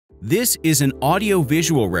This is an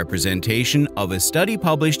audio-visual representation of a study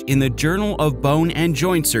published in the Journal of Bone and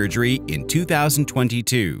Joint Surgery in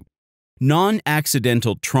 2022.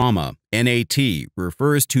 Non-accidental trauma, NAT,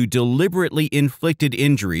 refers to deliberately inflicted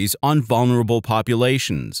injuries on vulnerable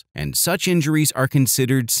populations, and such injuries are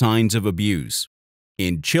considered signs of abuse.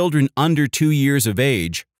 In children under 2 years of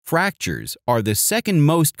age, fractures are the second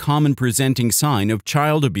most common presenting sign of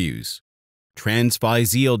child abuse.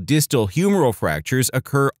 Transphyseal distal humeral fractures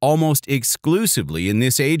occur almost exclusively in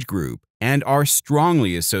this age group and are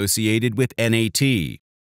strongly associated with NAT.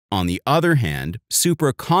 On the other hand,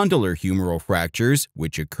 supracondylar humeral fractures,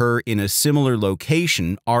 which occur in a similar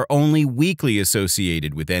location, are only weakly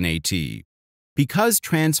associated with NAT. Because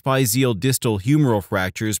transphyseal distal humeral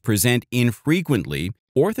fractures present infrequently,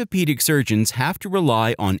 orthopedic surgeons have to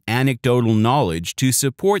rely on anecdotal knowledge to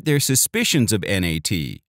support their suspicions of NAT.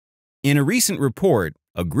 In a recent report,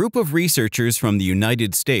 a group of researchers from the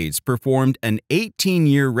United States performed an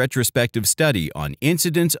 18-year retrospective study on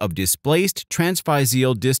incidence of displaced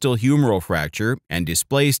transphyseal distal humeral fracture and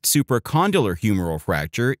displaced supracondylar humeral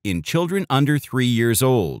fracture in children under 3 years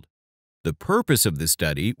old. The purpose of the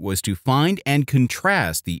study was to find and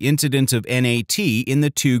contrast the incidence of NAT in the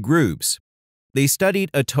two groups. They studied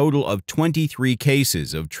a total of 23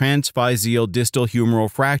 cases of transphyseal distal humeral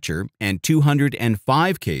fracture and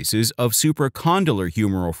 205 cases of supracondylar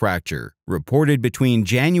humeral fracture, reported between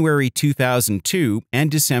January 2002 and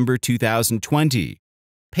December 2020.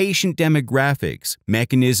 Patient demographics,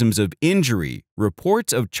 mechanisms of injury,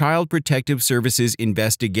 reports of Child Protective Services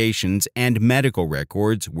investigations, and medical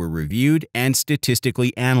records were reviewed and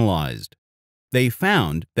statistically analyzed. They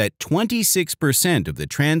found that 26% of the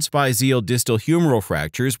transphyseal distal humeral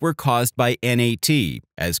fractures were caused by NAT,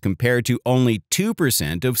 as compared to only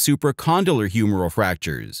 2% of supracondylar humeral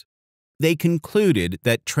fractures. They concluded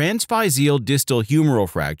that transphyseal distal humeral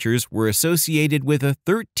fractures were associated with a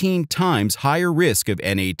 13 times higher risk of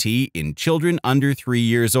NAT in children under 3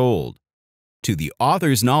 years old. To the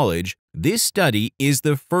author's knowledge, this study is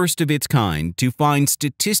the first of its kind to find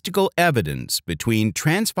statistical evidence between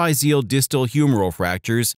transphyseal distal humeral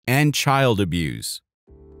fractures and child abuse.